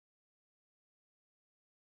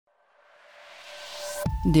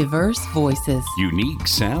Diverse voices. Unique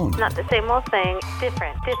sound. Not the same old thing.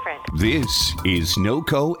 Different. This is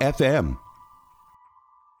NoCo FM.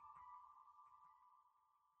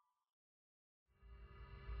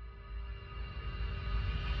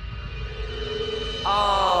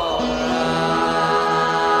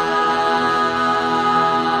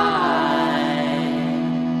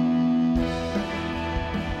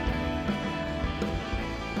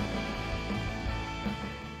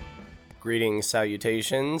 Greetings,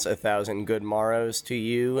 salutations, 1,000 good morrows to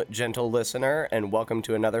you, gentle listener, and welcome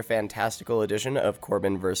to another fantastical edition of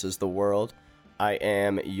Corbin vs. the World. I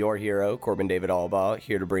am your hero, Corbin David Albaugh,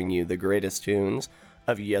 here to bring you the greatest tunes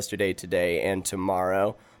of yesterday, today, and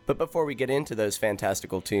tomorrow. But before we get into those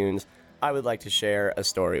fantastical tunes, I would like to share a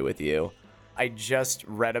story with you. I just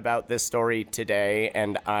read about this story today,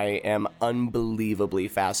 and I am unbelievably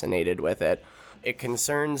fascinated with it. It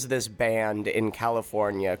concerns this band in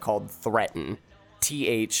California called Threatin.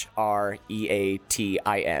 Threatin.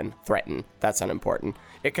 Threatin. That's unimportant.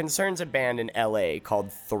 It concerns a band in LA called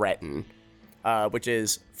Threatin, which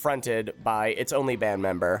is fronted by its only band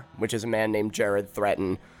member, which is a man named Jared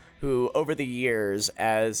Threatin, who over the years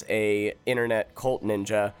as a internet cult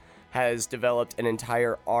ninja has developed an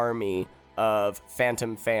entire army of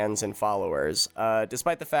phantom fans and followers,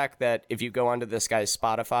 despite the fact that if you go onto this guy's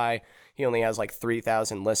Spotify, he only has like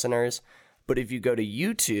 3,000 listeners. But if you go to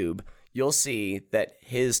YouTube, you'll see that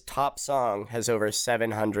his top song has over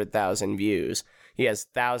 700,000 views. He has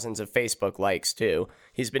thousands of Facebook likes too.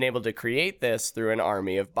 He's been able to create this through an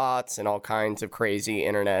army of bots and all kinds of crazy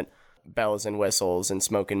internet bells and whistles and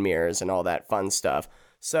smoke and mirrors and all that fun stuff.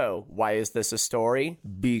 So why is this a story?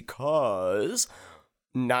 Because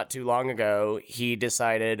not too long ago, he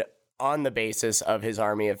decided, on the basis of his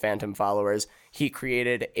army of phantom followers, he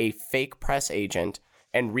created a fake press agent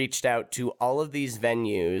and reached out to all of these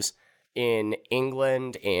venues in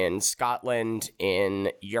England, in Scotland,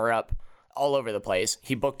 in Europe, all over the place.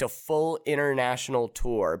 He booked a full international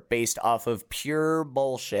tour based off of pure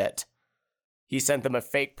bullshit. He sent them a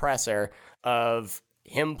fake presser of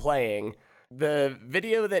him playing. The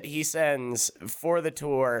video that he sends for the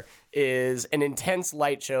tour is an intense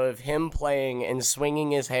light show of him playing and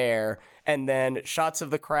swinging his hair, and then shots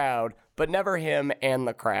of the crowd, but never him and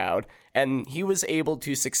the crowd. And he was able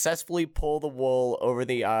to successfully pull the wool over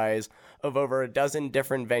the eyes of over a dozen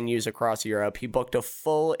different venues across Europe. He booked a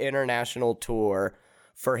full international tour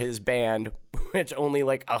for his band, which only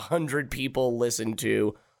like 100 people listened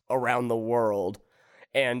to around the world.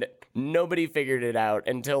 And nobody figured it out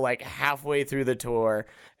until like halfway through the tour,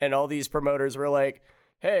 and all these promoters were like,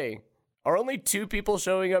 hey, are only 2 people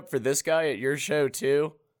showing up for this guy at your show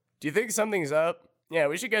too? Do you think something's up? Yeah,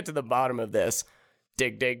 we should get to the bottom of this.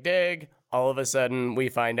 Dig. All of a sudden, we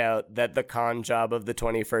find out that the con job of the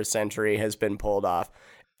 21st century has been pulled off.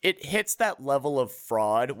 It hits that level of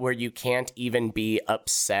fraud where you can't even be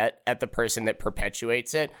upset at the person that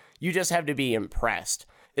perpetuates it. You just have to be impressed.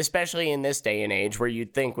 Especially in this day and age where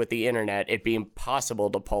you'd think with the internet it'd be impossible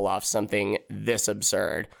to pull off something this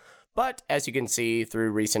absurd. But as you can see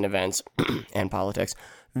through recent events and politics,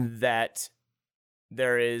 that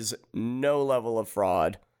there is no level of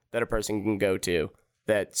fraud that a person can go to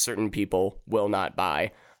that certain people will not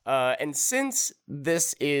buy. And since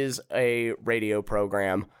this is a radio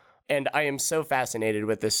program, and I am so fascinated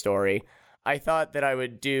with this story, I thought that I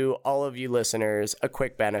would do all of you listeners a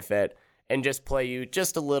quick benefit and just play you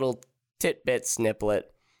just a little tidbit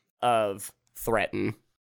sniplet of Threatin.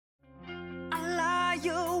 I lie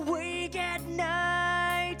awake at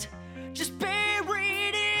night, just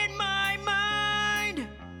buried in my mind.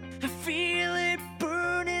 I feel it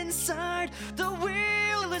burn inside. The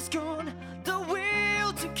will is gone, the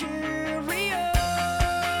will to carry on.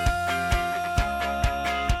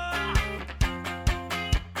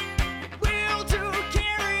 Will to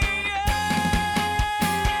carry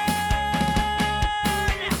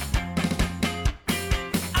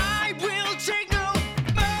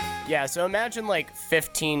Yeah, so imagine like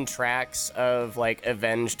 15 tracks of like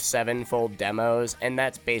Avenged Sevenfold demos, and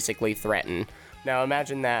that's basically Threatin. Now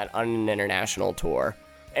imagine that on an international tour.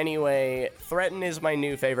 Anyway, Threatin is my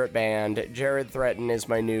new favorite band. Jared Threatin is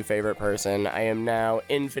my new favorite person. I am now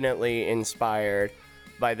infinitely inspired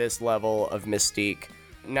by this level of mystique.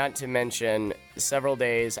 Not to mention, several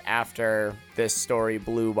days after this story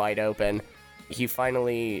blew wide open, he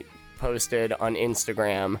finally posted on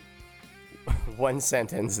Instagram one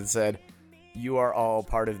sentence that said, "You are all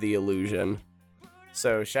part of the illusion."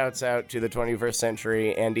 So shouts out to the 21st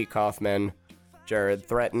century, Andy Kaufman, Jared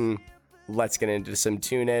Threatin. Let's get into some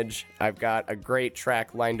tunage. I've got a great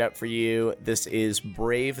track lined up for you. This is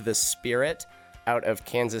Brave the Spirit out of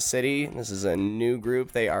Kansas City. This is a new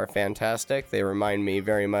group. They are fantastic. They remind me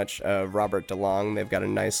very much of Robert DeLong. They've got a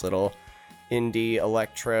nice little indie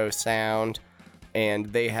electro sound, and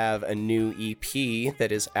they have a new EP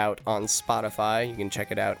that is out on Spotify. You can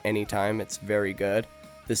check it out anytime. It's very good.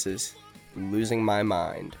 This is Losing My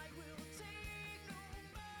Mind.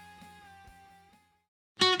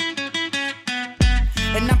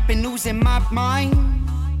 And I've been losing my mind.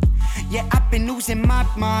 Yeah, I've been losing my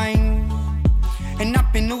mind. And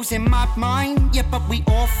I've been losing my mind. Yeah, but we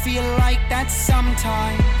all feel like that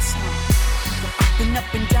sometimes. I've been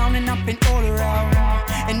up and down and I've been all around.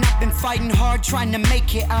 And I've been fighting hard trying to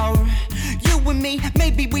make it out. You and me,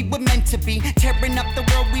 maybe we were meant to be. Tearing up the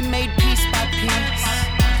world, we made piece by piece.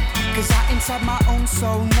 Cause I inside my own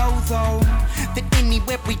soul know though that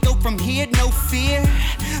anywhere we go from here, no fear.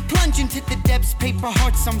 Plunge into the depths, paper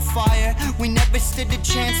hearts on fire. We never stood a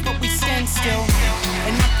chance, but we stand still.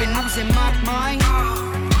 And I've been losing my mind.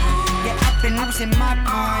 Yeah, I've been losing my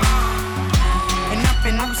mind. And I've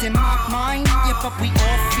been losing my mind. Yeah, but we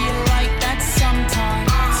all feel like that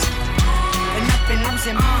sometimes. And I've been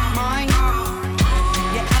losing my mind.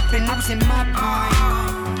 Yeah, I've been losing my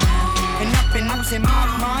mind. And I've been losing my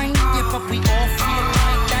mind, yeah, but we all feel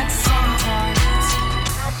like that sometimes.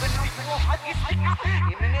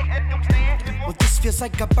 Well, this feels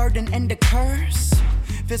like a burden and a curse.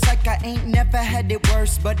 Feels like I ain't never had it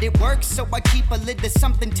worse, but it works, so I keep a lid of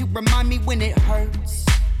something to remind me when it hurts.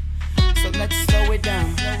 So let's slow it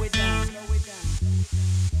down.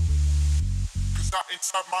 Cause I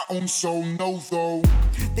inside my own soul know though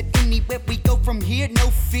that anywhere we go from here,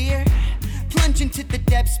 no fear. Plunge into the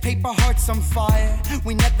depths, paper hearts on fire.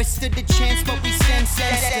 We never stood a chance, but we stand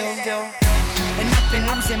still. And I've been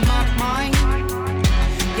losing my mind.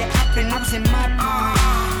 Yeah, I've been losing my mind.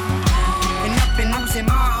 And I've been losing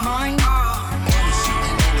my mind.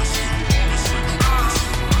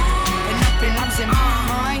 And I've been losing my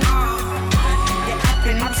mind. Yeah, I've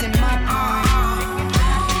been losing my mind.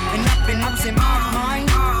 And I've been losing my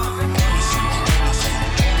mind.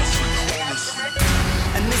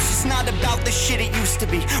 It's not about the shit it used to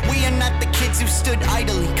be. We are not the kids who stood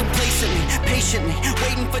idly, complacently, patiently,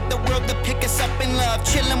 waiting for the world to pick us up in love.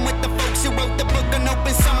 Chilling with the folks who wrote the book and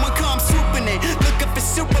open someone come swooping in. Looking for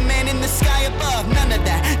Superman in the sky above. None of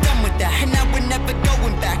that, done with that, and now we're never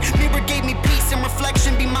going back. Mirror gave me peace and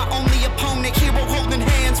reflection. Be my only opponent. Hero holding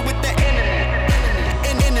hands with the enemy.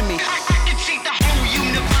 An enemy. I can see the whole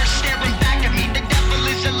universe staring back at me. The devil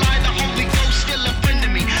is a lie. The Holy Ghost still a friend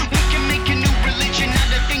of me. We can make a new religion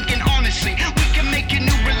out of thinking honestly. We can make a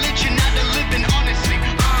new religion out of living honestly.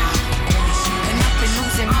 And I've been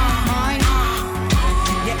losing my mind.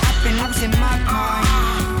 Yeah, I've been losing my mind.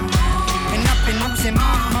 And I've been losing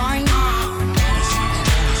my mind.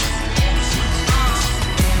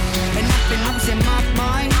 And I've been losing my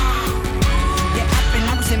mind. Yeah, I've been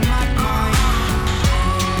losing my mind.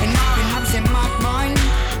 And I've been losing my mind. And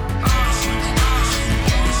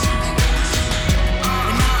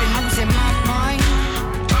I've been losing my mind.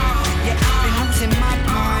 Yeah, I've been losing my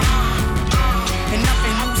mind. And I've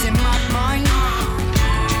been losing my mind.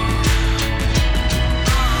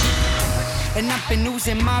 And I've been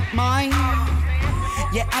losing my mind.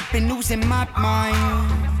 Yeah, I've been losing my mind.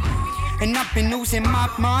 And I've been losing my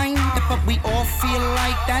mind. But we all feel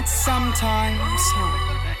like that sometimes.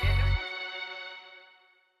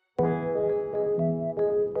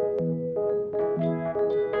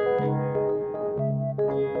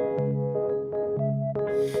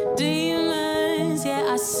 Demons,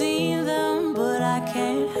 yeah, I see them, but I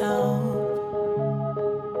can't help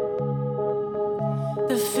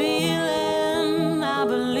the feeling I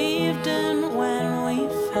believed in when we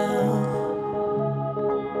fell.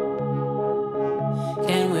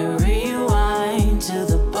 Can we rewind to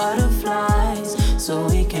the butterflies so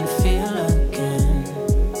we can feel again?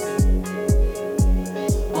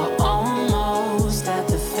 We're almost at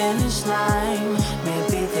the finish line.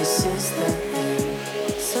 Maybe this is the end.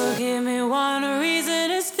 So give me one reason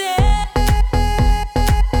to stay.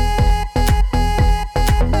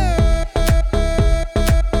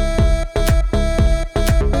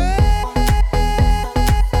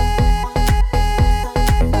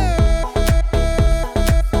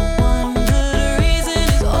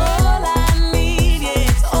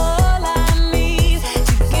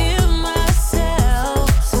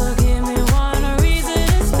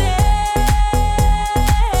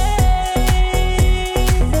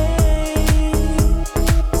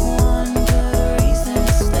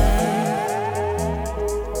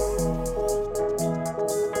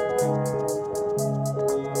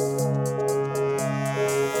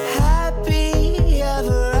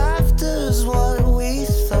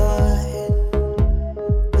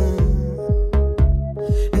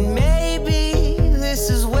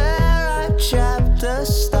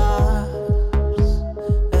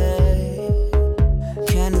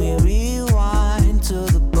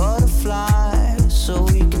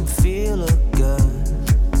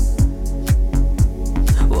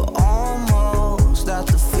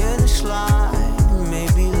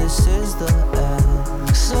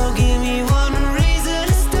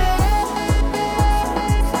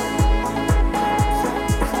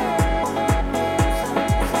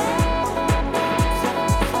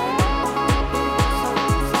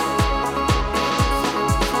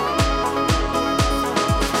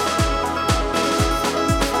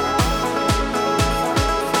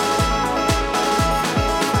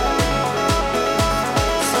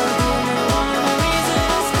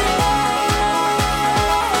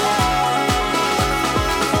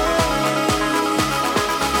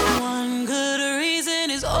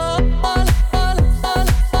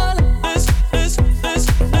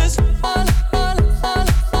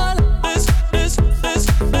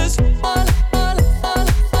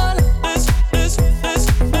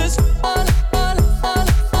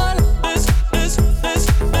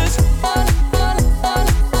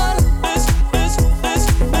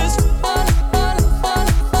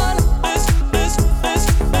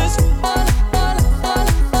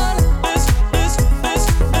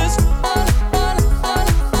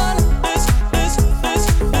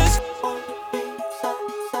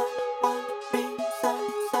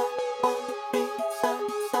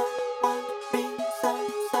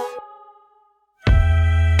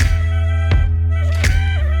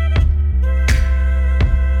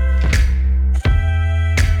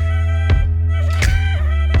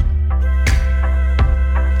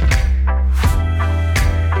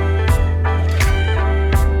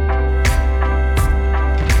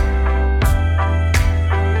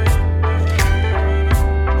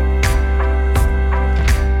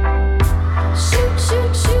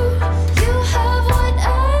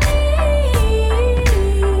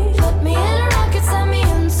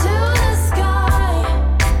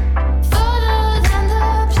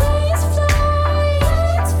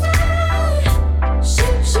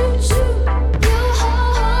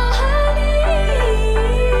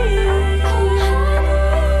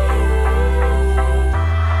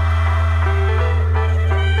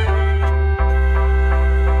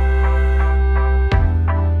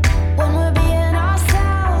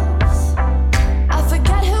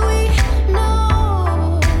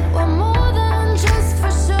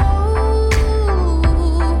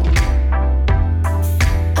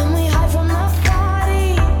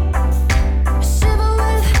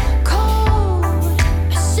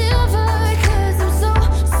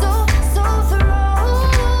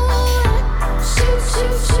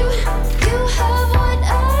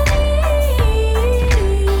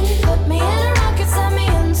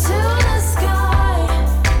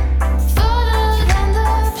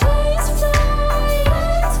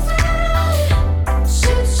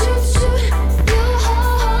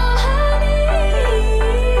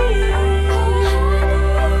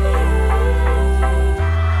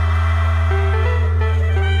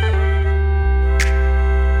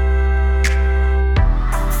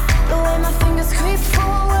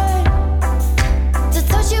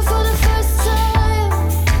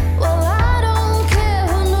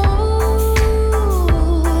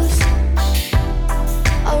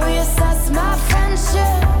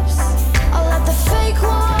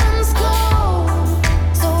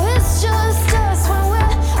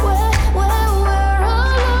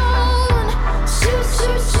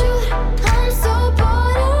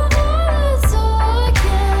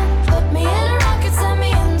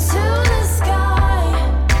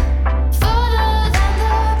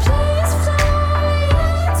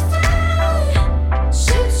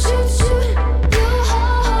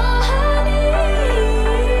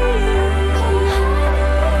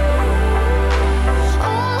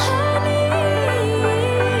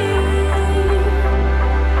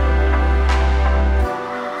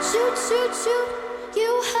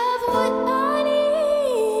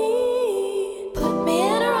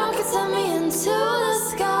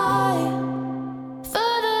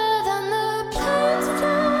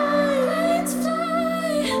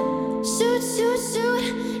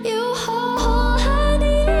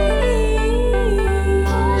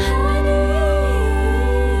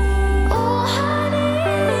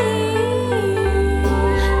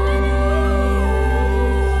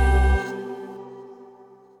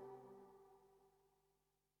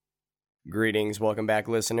 Greetings, welcome back,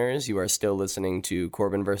 listeners. You are still listening to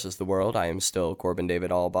Corbin vs. the World. I am still Corbin David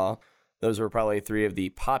Albaugh. Those were probably 3 of the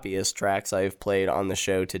poppiest tracks I've played on the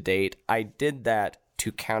show to date. I did that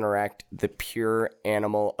to counteract the pure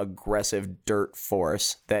animal aggressive dirt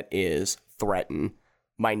force that is Threaten,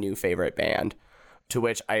 my new favorite band, to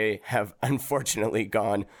which I have unfortunately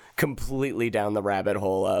gone completely down the rabbit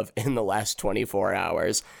hole of in the last 24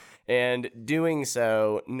 hours. And doing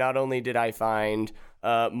so, not only did I find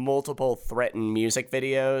multiple Threaten music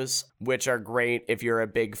videos, which are great if you're a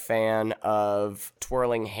big fan of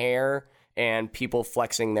twirling hair and people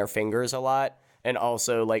flexing their fingers a lot, and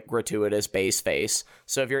also like gratuitous bass face.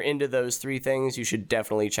 So if you're into those 3 things, you should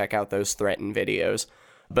definitely check out those Threaten videos.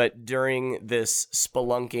 But during this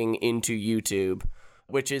spelunking into YouTube,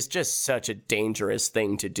 which is just such a dangerous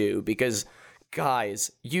thing to do, because guys,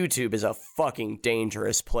 YouTube is a fucking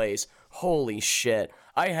dangerous place. Holy shit.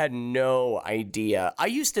 I had no idea. I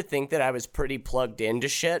used to think that I was pretty plugged into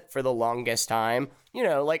shit for the longest time. You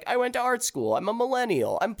know, like I went to art school. I'm a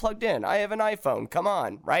millennial. I'm plugged in. I have an iPhone. Come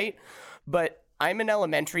on, right? But I'm an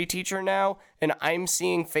elementary teacher now, and I'm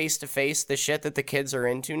seeing face-to-face the shit that the kids are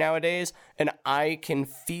into nowadays, and I can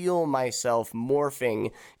feel myself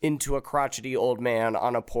morphing into a crotchety old man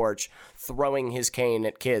on a porch throwing his cane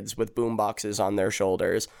at kids with boomboxes on their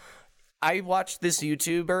shoulders. I watched this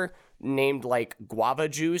YouTuber named like Guava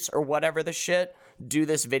Juice or whatever the shit do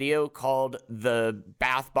this video called the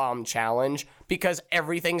Bath Bomb Challenge, because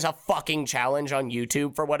everything's a fucking challenge on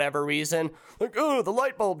YouTube for whatever reason. Like, oh, the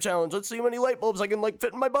light bulb challenge. Let's see how many light bulbs I can like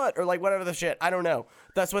fit in my butt, or like whatever the shit. I don't know.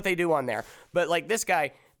 That's what they do on there. But like this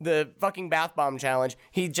guy, the fucking Bath Bomb Challenge,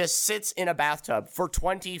 he just sits in a bathtub for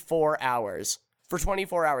 24 hours. For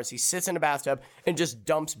 24 hours, he sits in a bathtub and just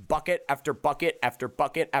dumps bucket after bucket after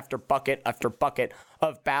bucket after bucket after bucket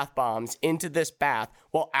of bath bombs into this bath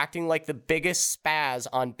while acting like the biggest spaz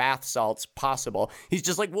on bath salts possible. He's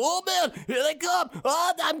just like, whoa, man, here they come.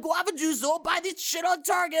 Oh, I'm Guava Juice. Oh, buy this shit on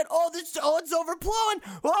Target. Oh, it's overflowing.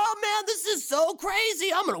 Oh, man, this is so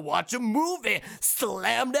crazy. I'm going to watch a movie.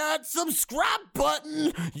 Slam that subscribe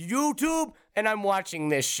button, YouTube. And I'm watching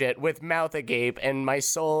this shit with mouth agape and my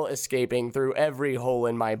soul escaping through every hole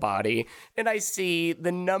in my body. And I see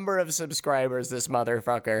the number of subscribers this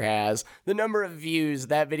motherfucker has, the number of views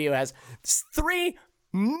that video has. It's 3.5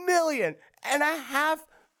 million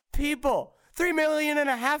people. 3.5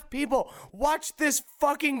 million people watch this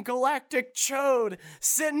fucking galactic chode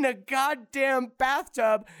sit in a goddamn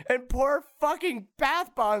bathtub and pour fucking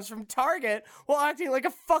bath bombs from Target while acting like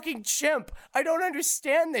a fucking chimp. I don't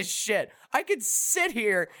understand this shit. I could sit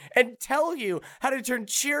here and tell you how to turn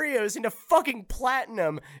Cheerios into fucking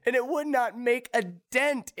platinum, and it would not make a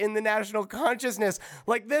dent in the national consciousness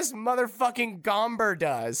like this motherfucking Gomber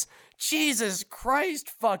does. Jesus Christ,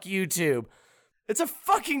 fuck YouTube. It's a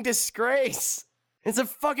fucking disgrace. It's a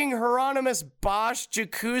fucking Hieronymus Bosch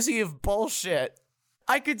jacuzzi of bullshit.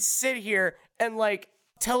 I could sit here and, like,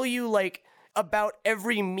 tell you, like, about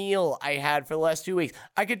every meal I had for the last 2 weeks.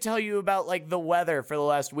 I could tell you about, like, the weather for the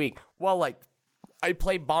last week while, like, I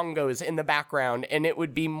play bongos in the background, and it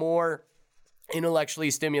would be more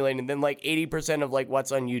intellectually stimulating than, like, 80% of, like,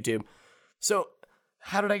 what's on YouTube. So,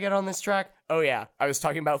 how did I get on this track? Oh, yeah, I was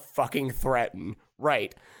talking about fucking Threaten.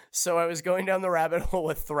 Right. So I was going down the rabbit hole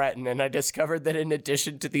with Threaten, and I discovered that in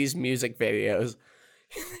addition to these music videos,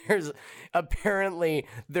 there's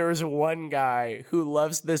one guy who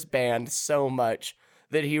loves this band so much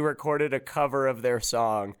that he recorded a cover of their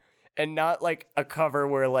song, and not like a cover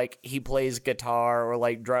where like he plays guitar or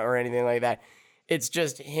like drum or anything like that. It's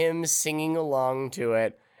just him singing along to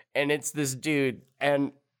it, and it's this dude,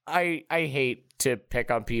 and I hate to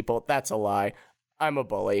pick on people. That's a lie. I'm a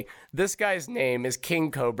bully. This guy's name is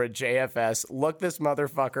King Cobra JFS. Look this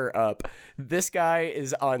motherfucker up. This guy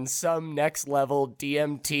is on some next level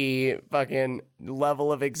DMT fucking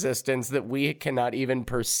level of existence that we cannot even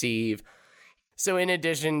perceive. So in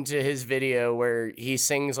addition to his video where he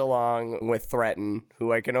sings along with Threaten,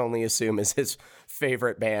 who I can only assume is his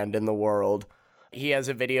favorite band in the world, he has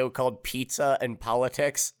a video called Pizza and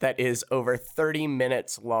Politics that is over 30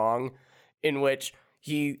 minutes long, in which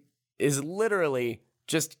he is literally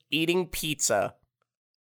just eating pizza,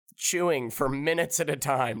 chewing for minutes at a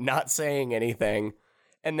time, not saying anything,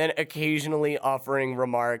 and then occasionally offering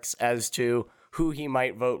remarks as to who he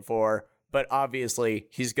might vote for, but obviously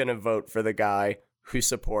he's gonna vote for the guy who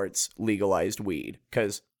supports legalized weed,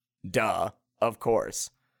 because duh, of course.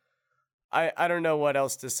 I don't know what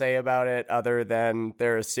else to say about it other than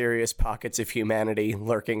there are serious pockets of humanity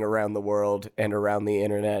lurking around the world and around the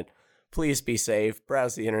internet. Please be safe,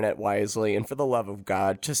 browse the internet wisely, and for the love of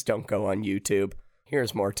God, just don't go on YouTube.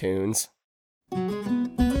 Here's more tunes.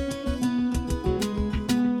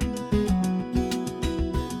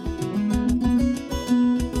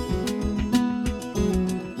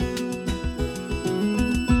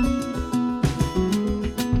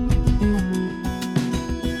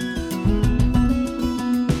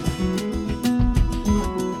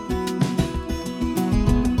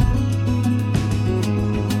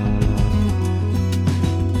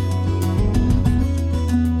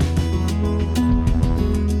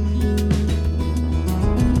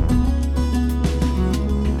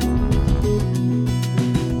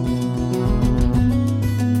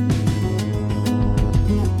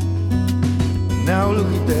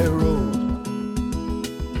 that road.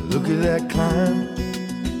 Look at that climb.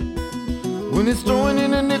 When it's throwing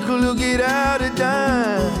in a nickel, you'll get out a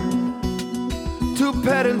dime. Too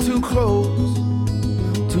pattern, too close,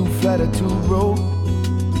 too flat or too broke.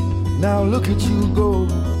 Now look at you go.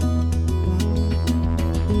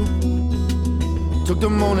 Took the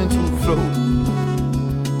morning to float,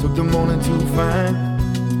 took the morning to find.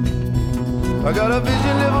 I got a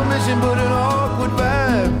vision, live a mission, but an awkward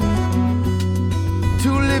vibe.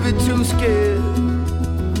 Too living, too scared,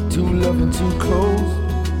 too loving, too close.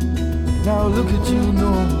 Now look at you,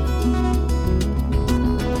 know.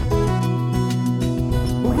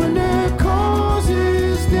 But when that cause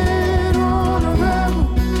is dead on arrival,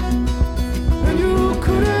 and you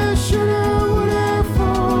coulda, shoulda, woulda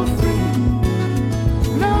for free.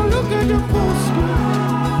 Now look at the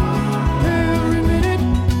postcard. Every minute,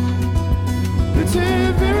 it's a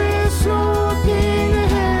very slow thing to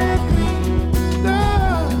have me.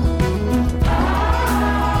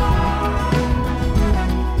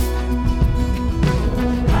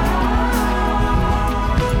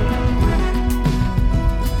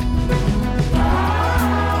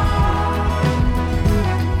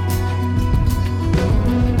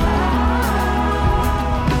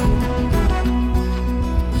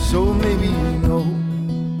 So maybe you know,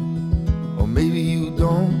 or maybe you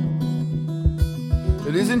don't.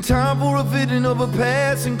 It isn't time for a fitting of a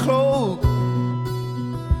passing cloak.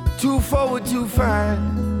 Too forward, too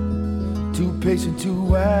fine, too patient, too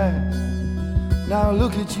wise. Now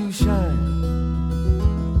look at you shine.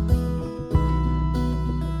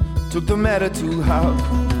 Took the matter to house,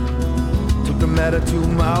 took the matter to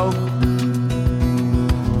mouth.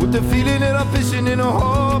 With the feeling that I'm fishing in a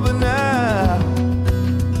harbor now.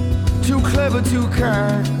 Too clever, too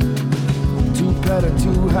kind, too pattern,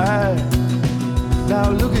 too high. Now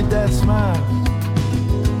look at that smile.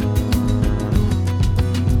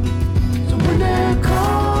 So when that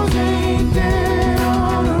cause ain't dead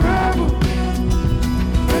on arrival,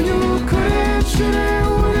 and you couldn't, shouldn't,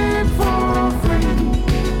 wouldn't for free,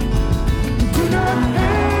 do not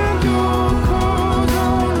end your cause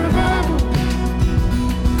on revival.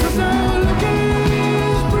 'Cause now looking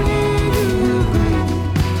is bringing you grief.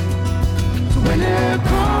 When their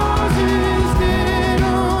cause is dead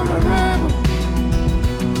on arrival,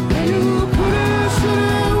 and you coulda,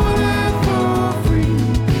 shoulda, woulda for free,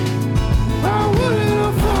 I wouldn't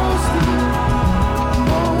have forced it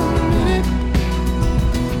on a minute.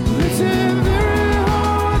 It's a very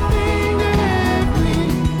hard thing to have me.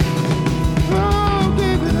 Oh,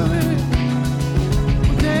 give it a minute,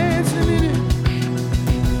 dance a minute.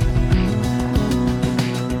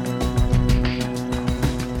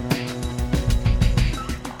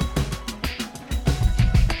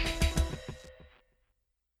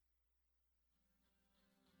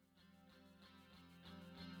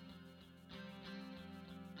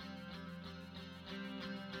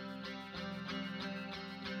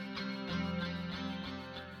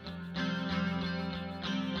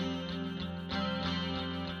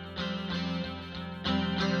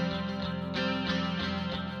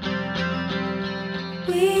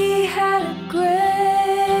 We had a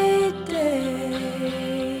great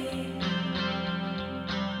day,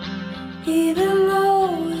 even though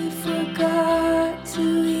we forgot to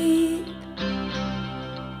eat,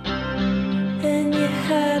 and you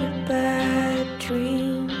had a bad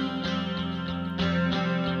dream,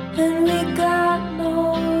 and we got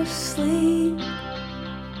no sleep,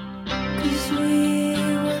 'cause we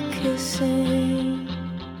were kissing.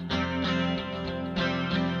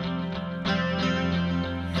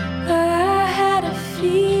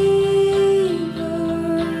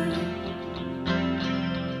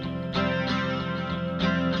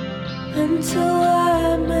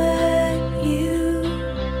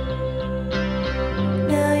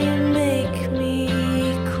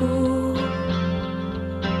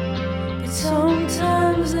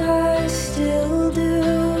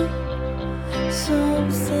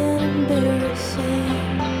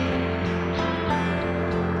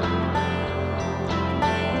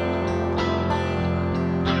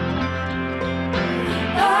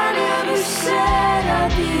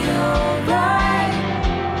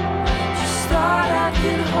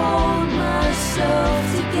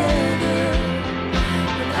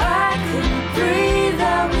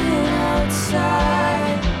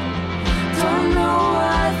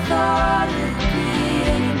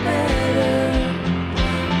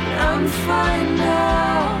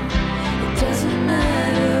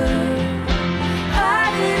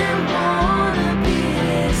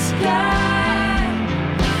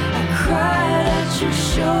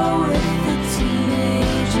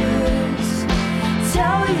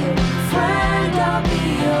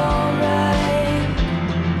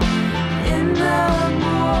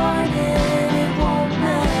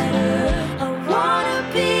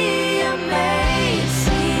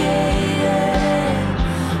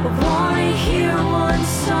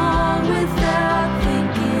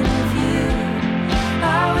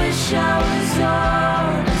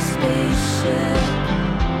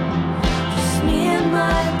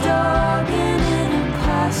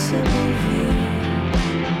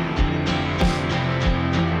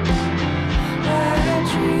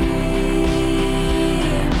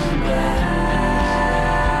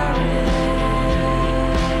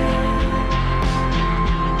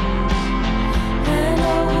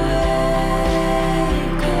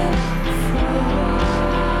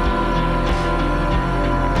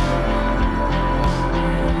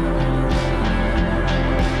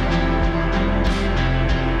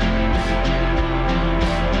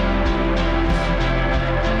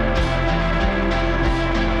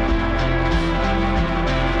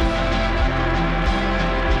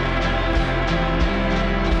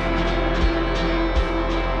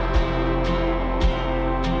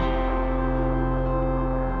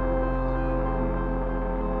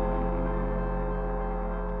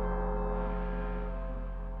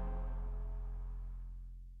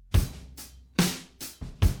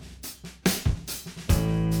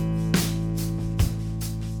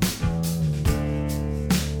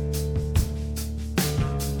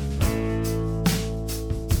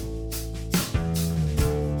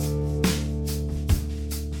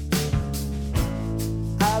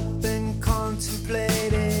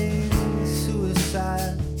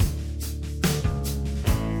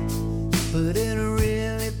 but it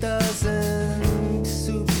really doesn't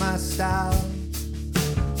suit my style.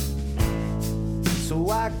 So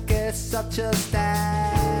I guess I'll just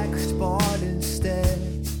act sport instead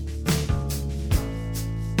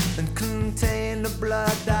and contain the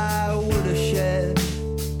blood I would have shed.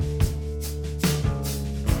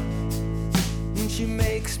 And she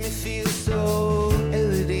makes me feel so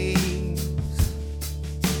ill at ease.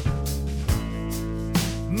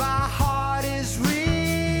 My heart is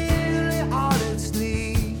really on its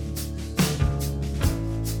knees,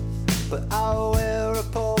 but I wear a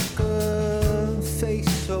poker face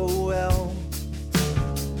so well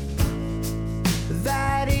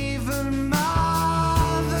that even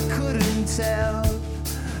mother couldn't tell.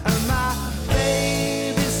 And my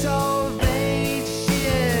baby's so vain, she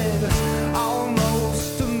is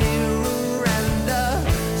almost a mirror, and the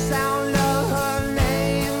sound of her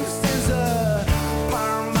name sends a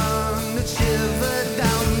permanent shiver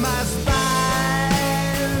down my spine,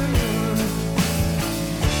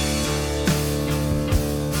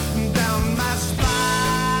 down my spine.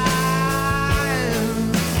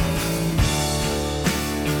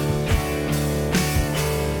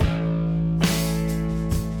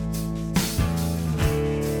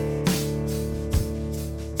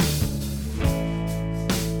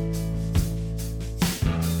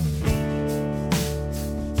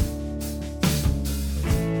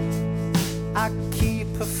 I keep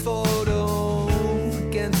a photo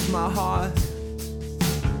against my heart,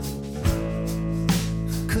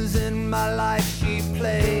 'cause in my life she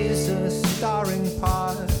plays a starring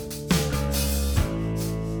part.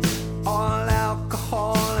 All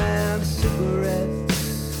alcohol and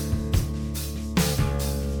cigarettes,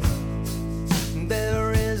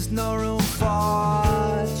 there is no room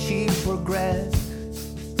for cheap regret.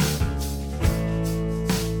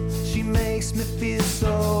 She makes me feel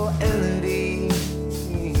so ill at ease.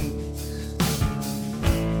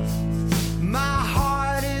 My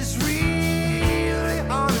heart is really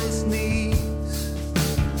on its knees,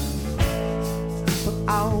 but I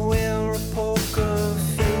wear a poker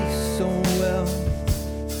face so well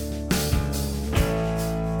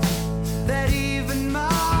that even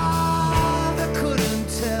mother couldn't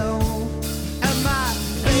tell. And my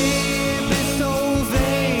baby's so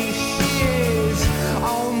vain, she is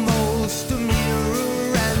almost a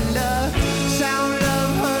mirror, and the sound of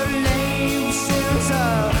her name sends a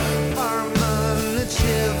permanent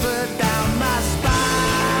shiver down my spine,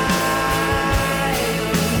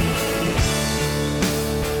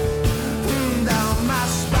 down my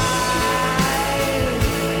spine,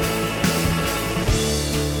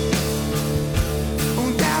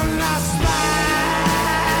 down my spine,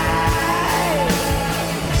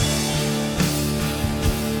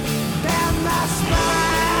 down my spine.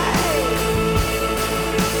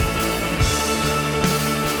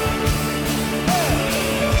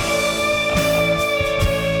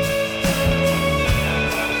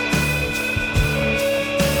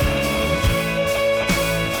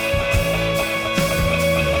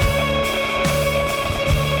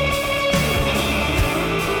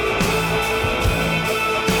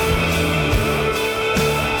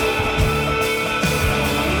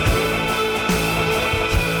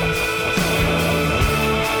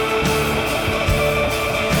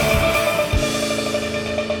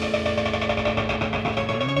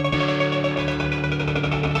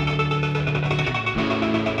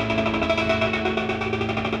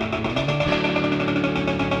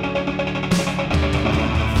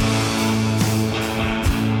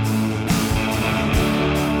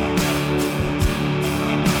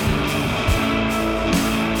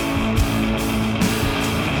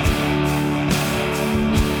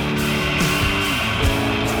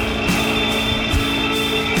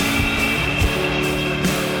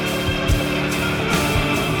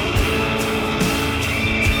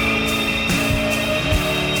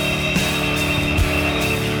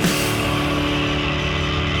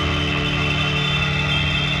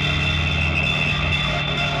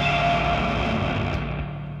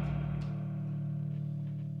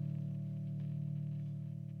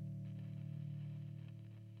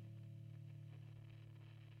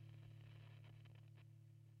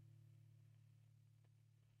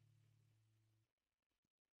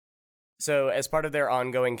 So, as part of their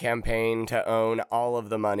ongoing campaign to own all of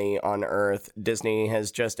the money on Earth, Disney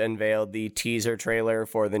has just unveiled the teaser trailer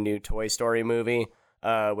for the new Toy Story movie,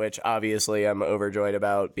 which obviously I'm overjoyed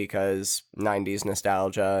about because 90s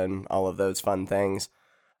nostalgia and all of those fun things.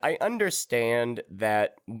 I understand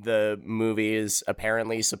that the movie is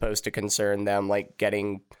apparently supposed to concern them, like,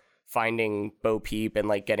 getting finding Bo Peep and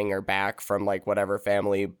like getting her back from like whatever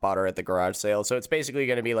family bought her at the garage sale. So it's basically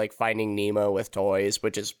going to be like Finding Nemo with toys,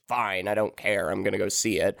 which is fine. I don't care. I'm going to go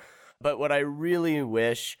see it. But what I really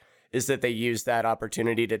wish is that they use that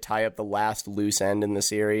opportunity to tie up the last loose end in the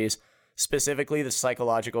series, specifically the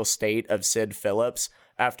psychological state of Sid Phillips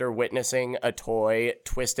after witnessing a toy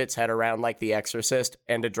twist its head around like The Exorcist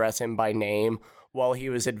and address him by name while he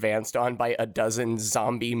was advanced on by a dozen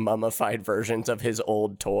zombie mummified versions of his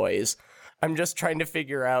old toys. I'm just trying to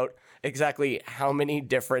figure out exactly how many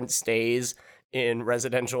different stays in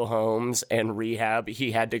residential homes and rehab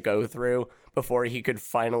he had to go through before he could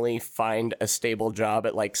finally find a stable job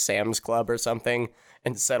at like Sam's Club or something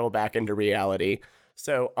and settle back into reality.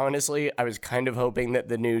 So honestly, I was kind of hoping that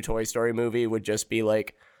the new Toy Story movie would just be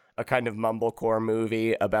like a kind of mumblecore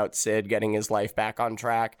movie about Sid getting his life back on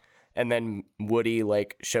track, and then Woody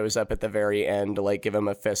like shows up at the very end to like give him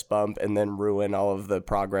a fist bump and then ruin all of the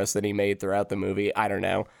progress that he made throughout the movie. I don't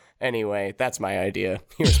know. Anyway, that's my idea.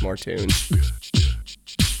 Here's more tunes.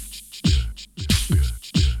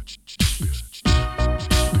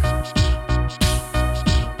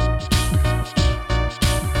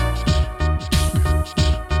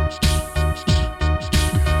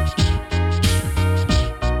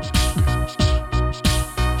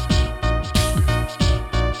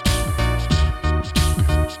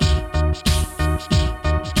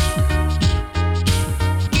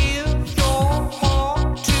 Give your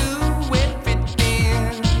heart to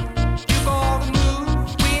everything. You gotta move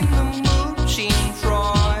when the mood seems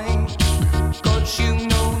right. 'Cause you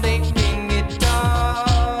know they bring it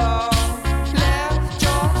down. Left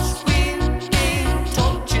just when they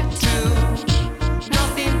told you to.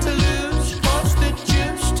 Nothing to lose 'cause the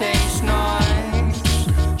juice tastes nice.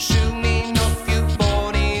 Assuming if you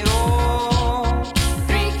bought it all.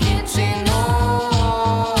 3 kids in all.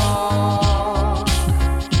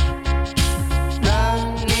 Run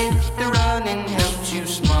if the running helps you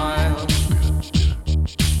smile.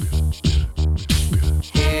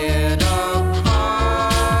 Head up high.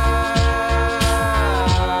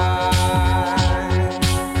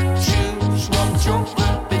 Choose what your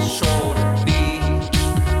purpose ought to be.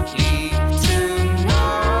 Leave tonight.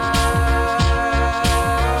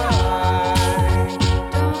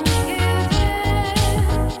 Don't give in.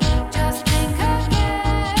 Just think again.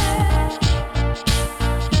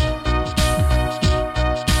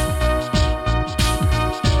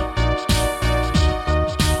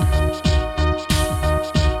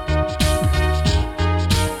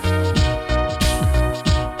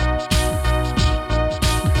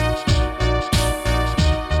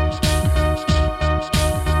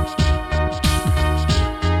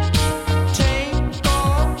 Take a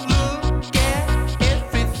look at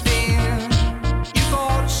everything. You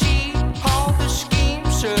gotta see how the scheme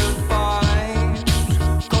survives.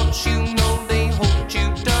 'Cause you know they hold you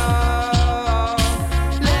down.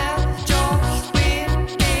 Left just when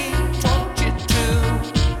they told you to.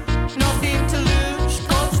 Nothing to lose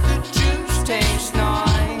 'cause the juice tastes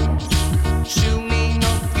nice. Assuming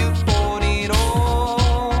if you bought it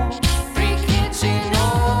all. 3 kids in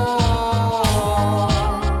all.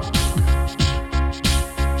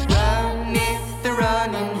 Run if the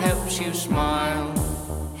running helps you smile.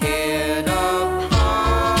 Head up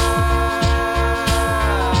high.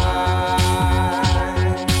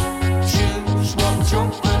 Choose what your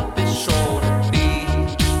purpose ought to be.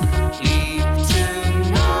 Leave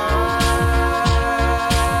tonight.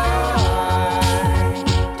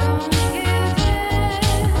 Don't give in.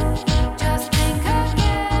 Just think again.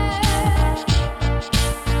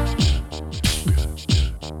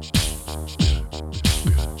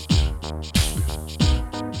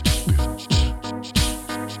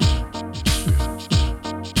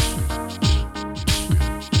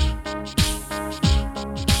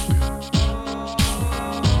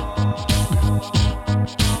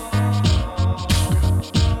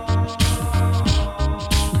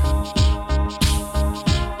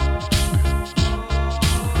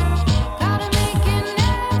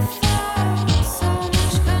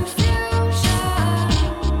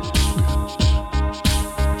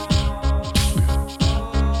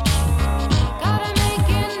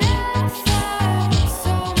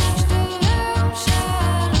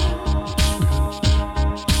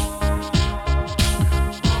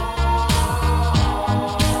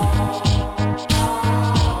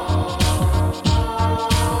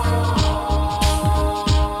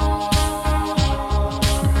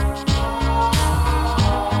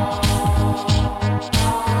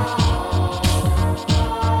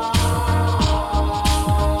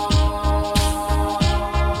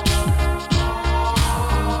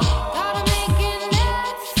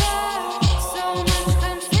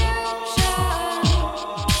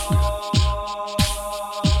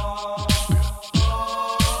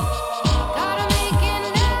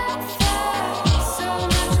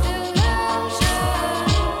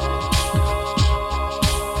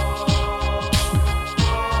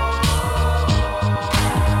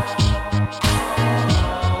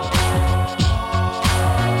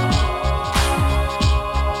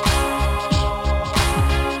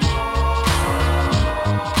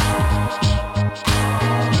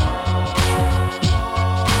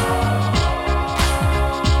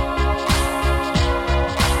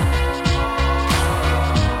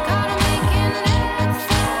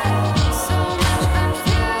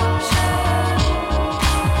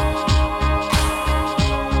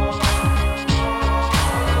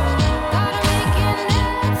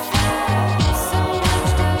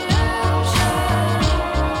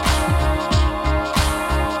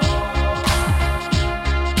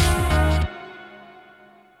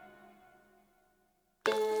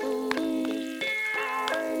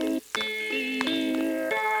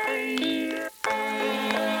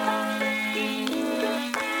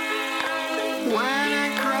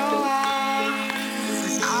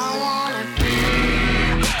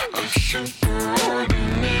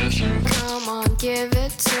 superorganism. Come on, give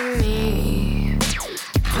it to me.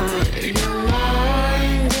 Put your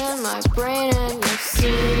mind in my brain and you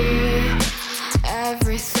see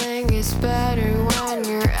everything is better when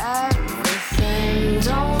you're everything.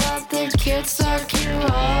 Don't let the kids suck you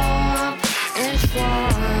up and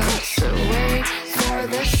flux away for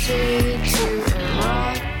the sea to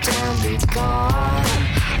erupt and be gone.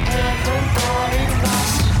 Everybody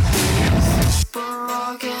must be a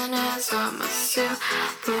superorganism, a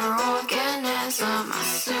superorganism, a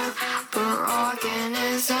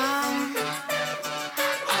superorganism.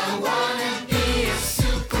 I wanna be a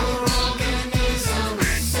superorganism, a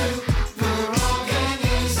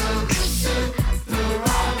superorganism, a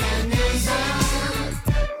superorganism.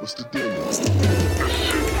 What's the deal? A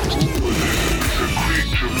superorganism is a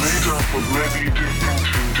creature made up of many different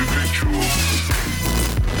individuals.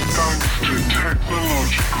 Thanks to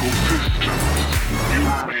technological systems, you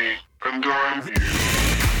are me and I'm you.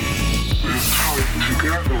 We're tied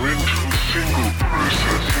together into a single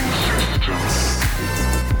processing system.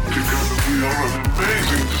 Together we are an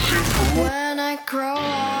amazing superorganism. When I grow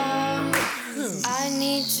up, I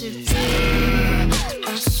need to be a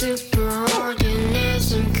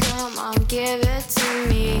superorganism. Come on, give it to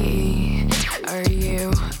me. Are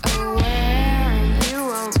you aware you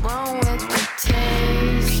alone with the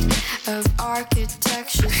taste of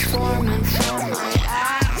architecture's forming from my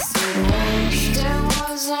acid waste? It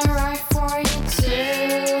wasn't right for you to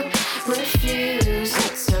refuse.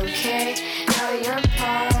 It's okay, now you're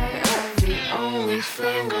part of the only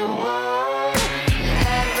thing I want.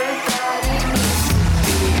 Everybody needs to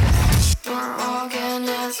be a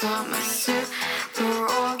superorganism, a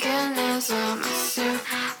superorganism, a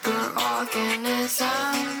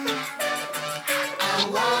superorganism. I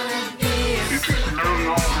wanna be a It is no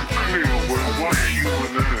longer clear where one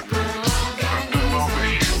human ends and another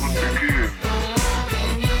human begins.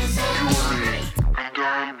 You are me and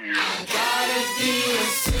I'm you. gotta be a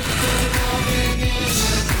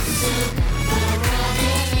superorganism, a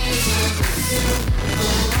superorganism, a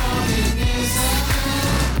superorganism.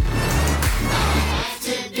 I have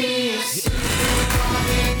to be a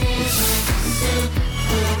superorganism, a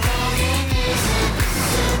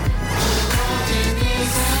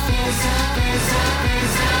superorganism, a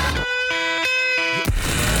superorganism.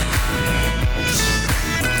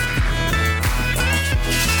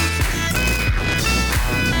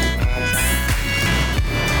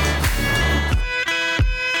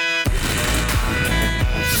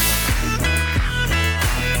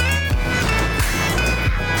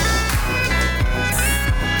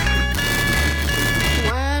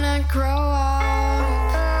 When I grow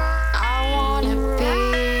up, I wanna be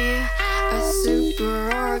a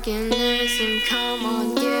superorganism. Come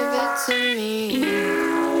on, give it to me.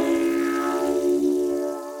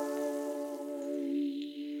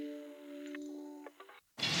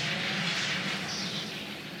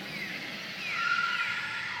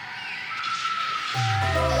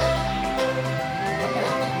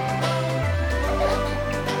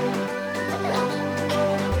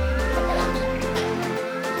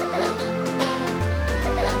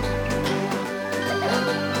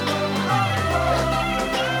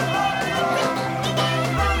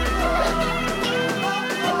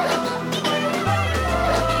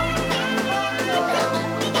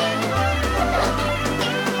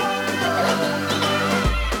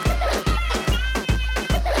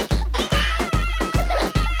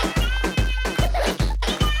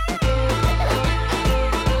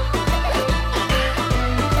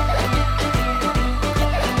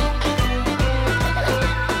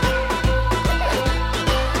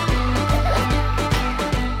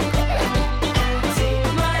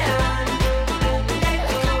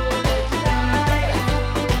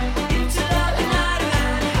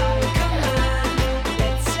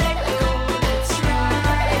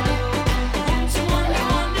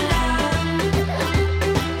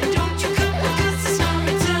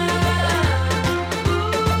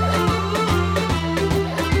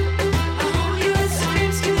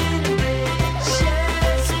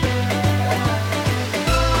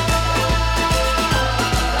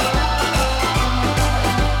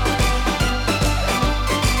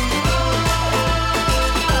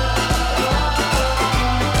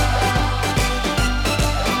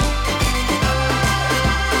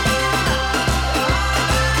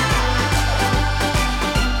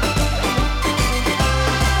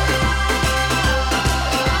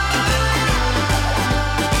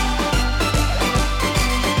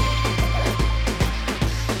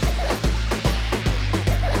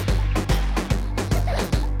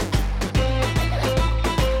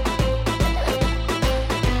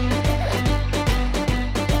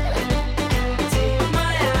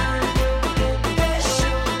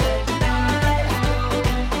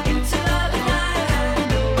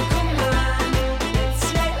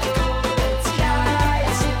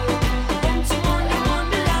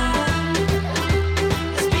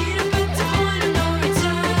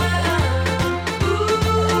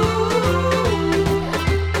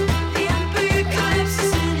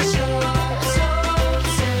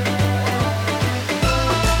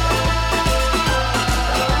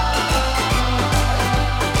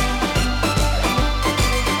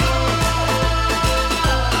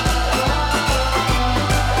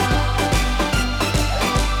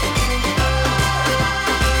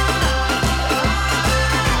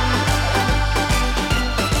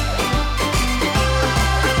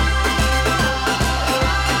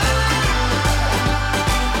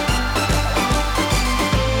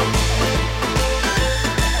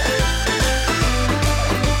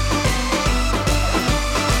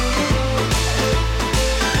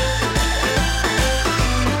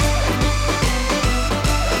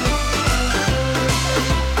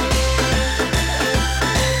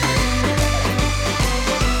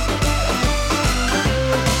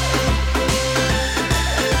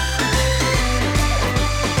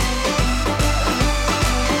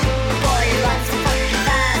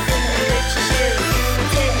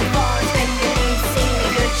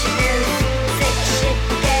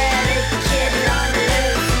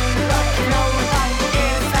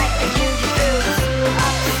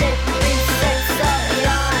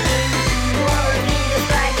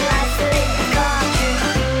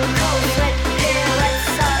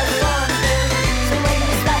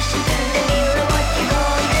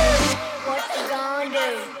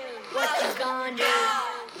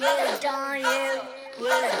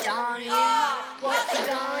 on you? What you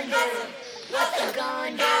gonna do? What you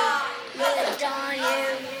gonna do? Will it dawn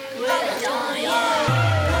you? Will it dawn you?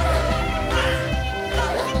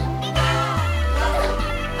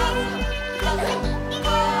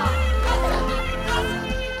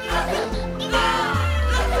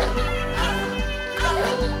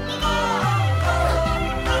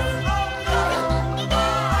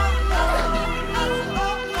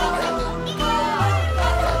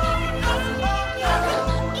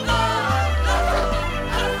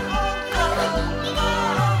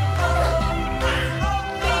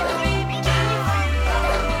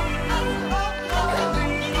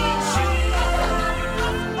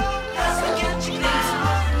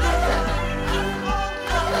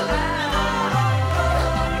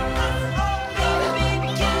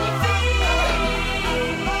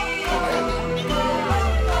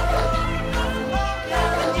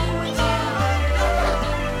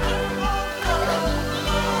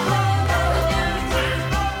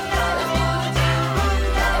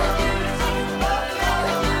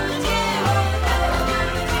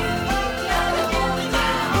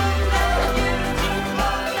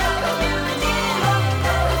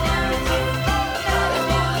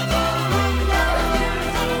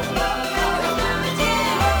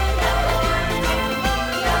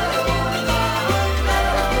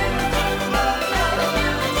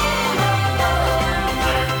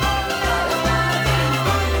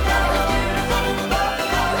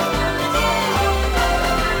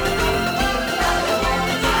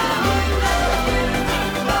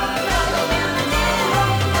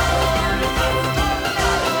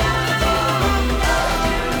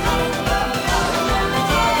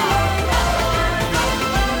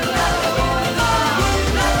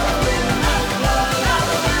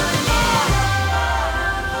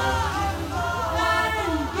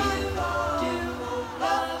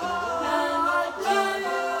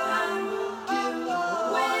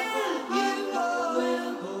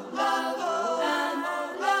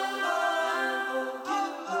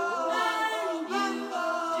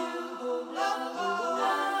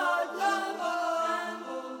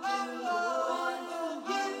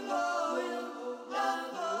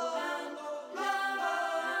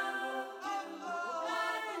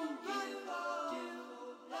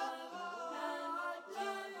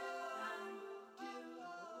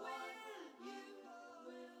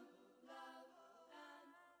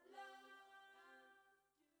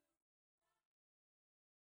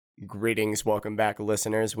 Greetings, welcome back,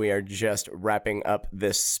 listeners. We are just wrapping up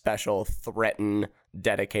this special Threaten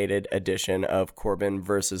dedicated edition of Corbin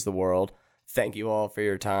versus the World. Thank you all for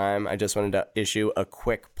your time. I just wanted to issue a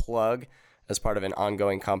quick plug as part of an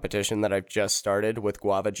ongoing competition that I've just started with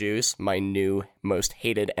Guava Juice, my new most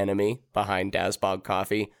hated enemy behind Dazbog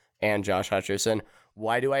Coffee and Josh Hutcherson.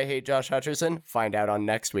 Why do I hate Josh Hutcherson? Find out on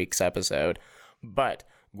next week's episode. But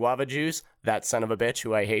Guava Juice, that son of a bitch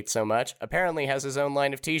who I hate so much, apparently has his own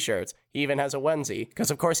line of t-shirts. He even has a onesie, because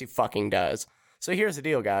of course he fucking does. So here's the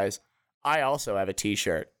deal, guys. I also have a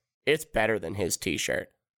t-shirt. It's better than his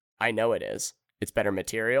t-shirt. I know it is. It's better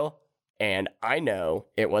material, and I know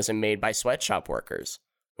it wasn't made by sweatshop workers.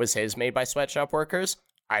 Was his made by sweatshop workers?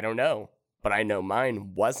 I don't know, but I know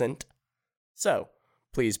mine wasn't. So,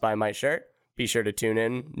 please buy my shirt. Be sure to tune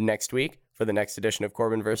in next week for the next edition of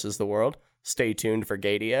Corbin vs. the World. Stay tuned for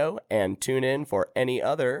Gadio, and tune in for any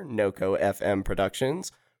other NoCo FM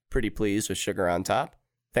productions. Pretty pleased with Sugar on Top.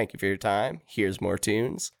 Thank you for your time. Here's more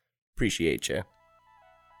tunes. Appreciate you.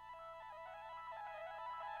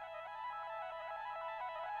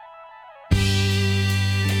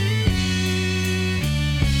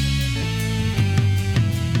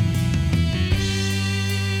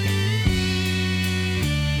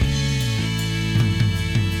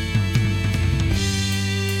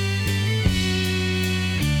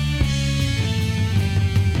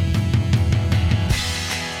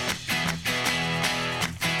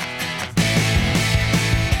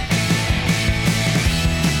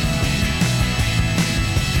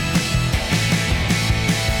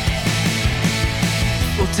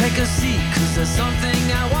 Take a seat, 'cause there's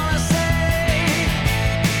something I wanna say.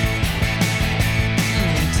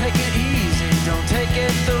 Take it easy, don't take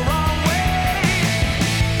it the wrong way.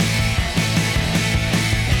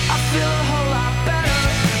 I feel a whole lot better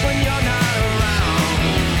when you're not around.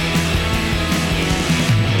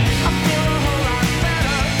 I feel a whole lot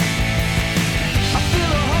better. I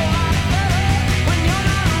feel a whole lot better when you're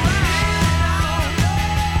not around.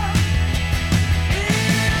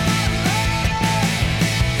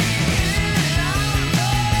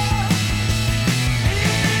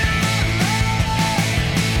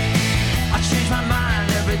 I change my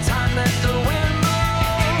mind every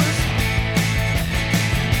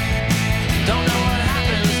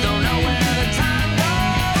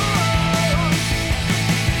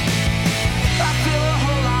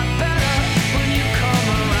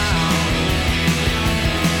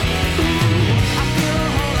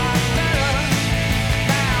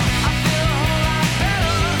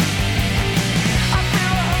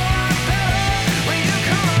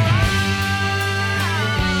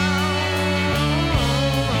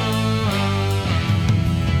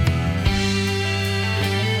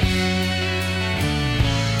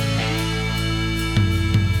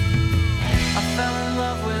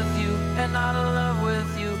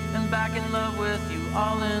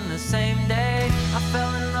in the same day. I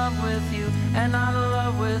fell in love with you, and out of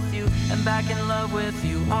love with you, and back in love with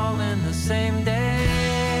you, all in the same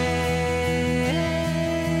day.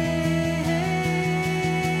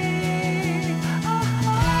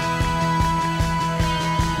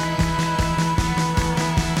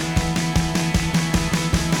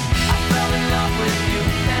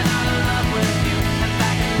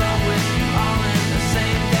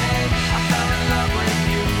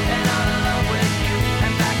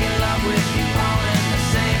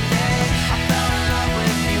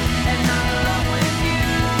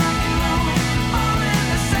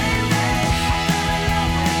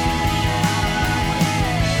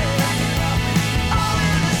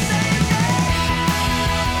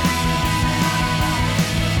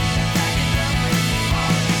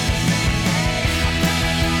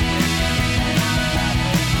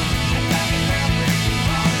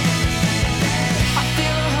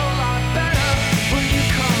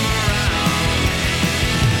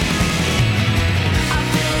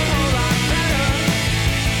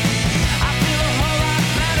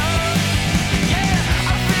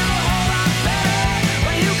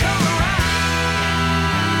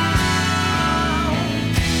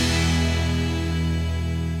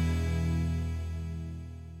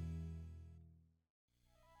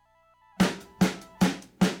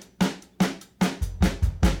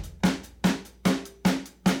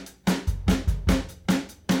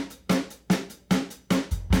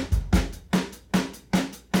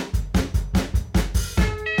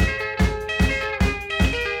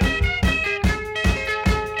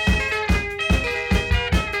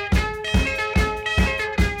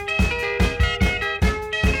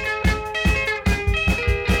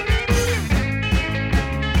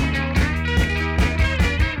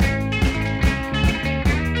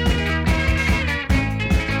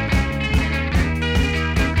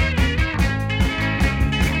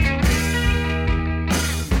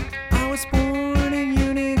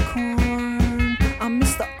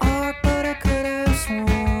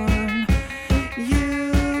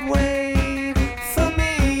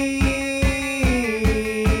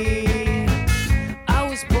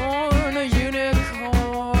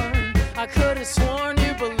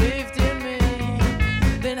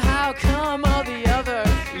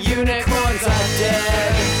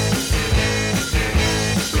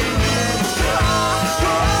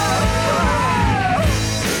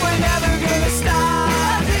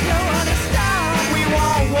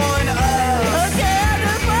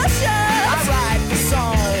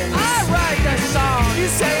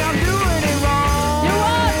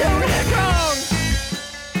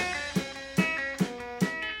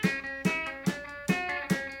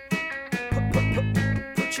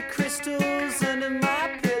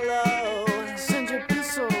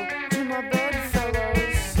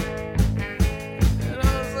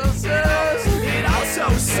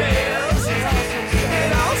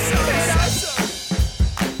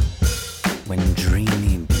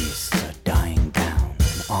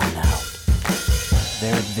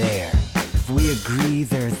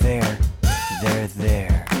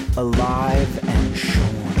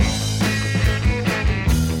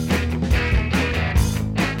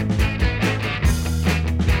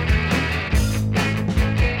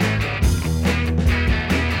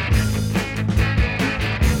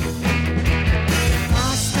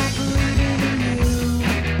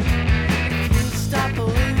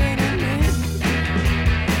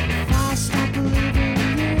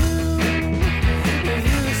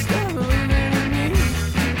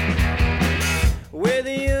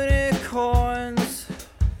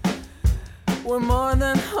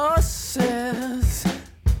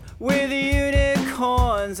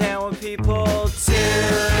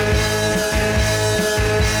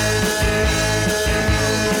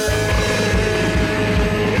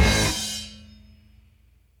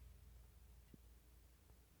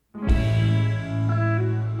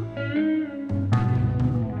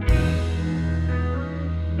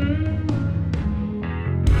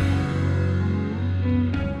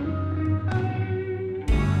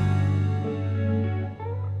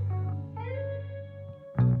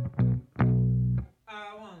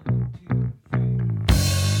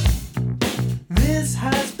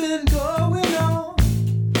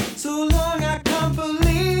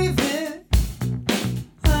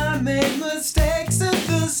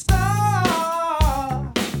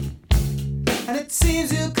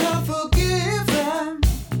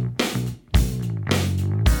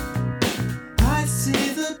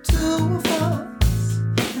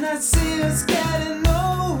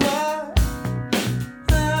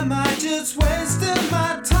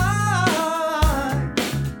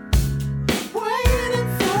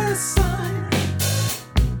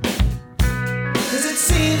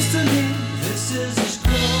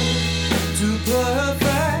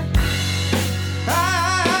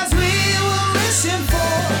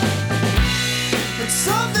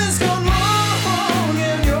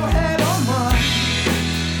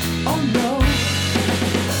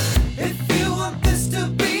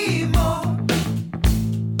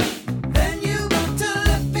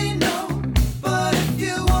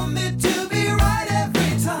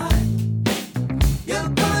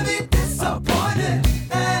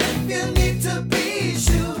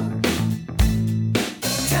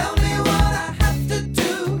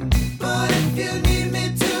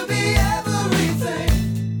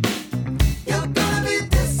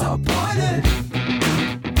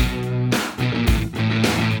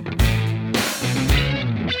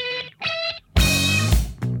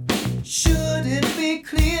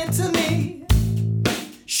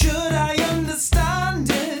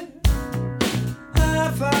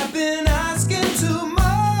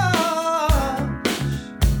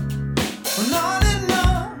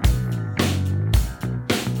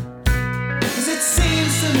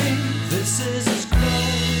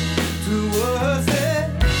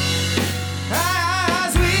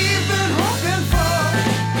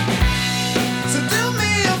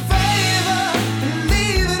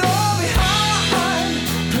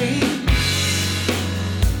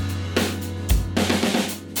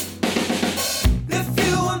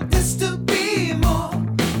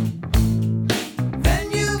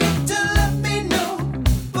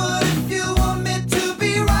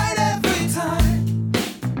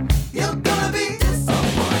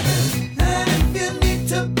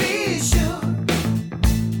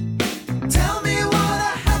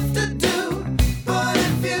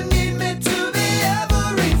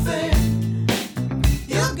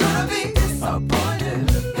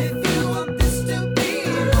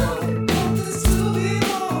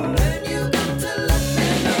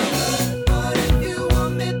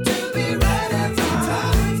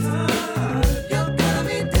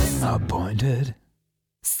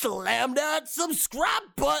 Slam that subscribe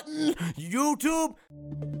button, YouTube.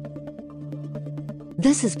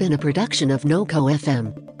 This has been a production of NoCo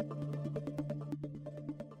FM.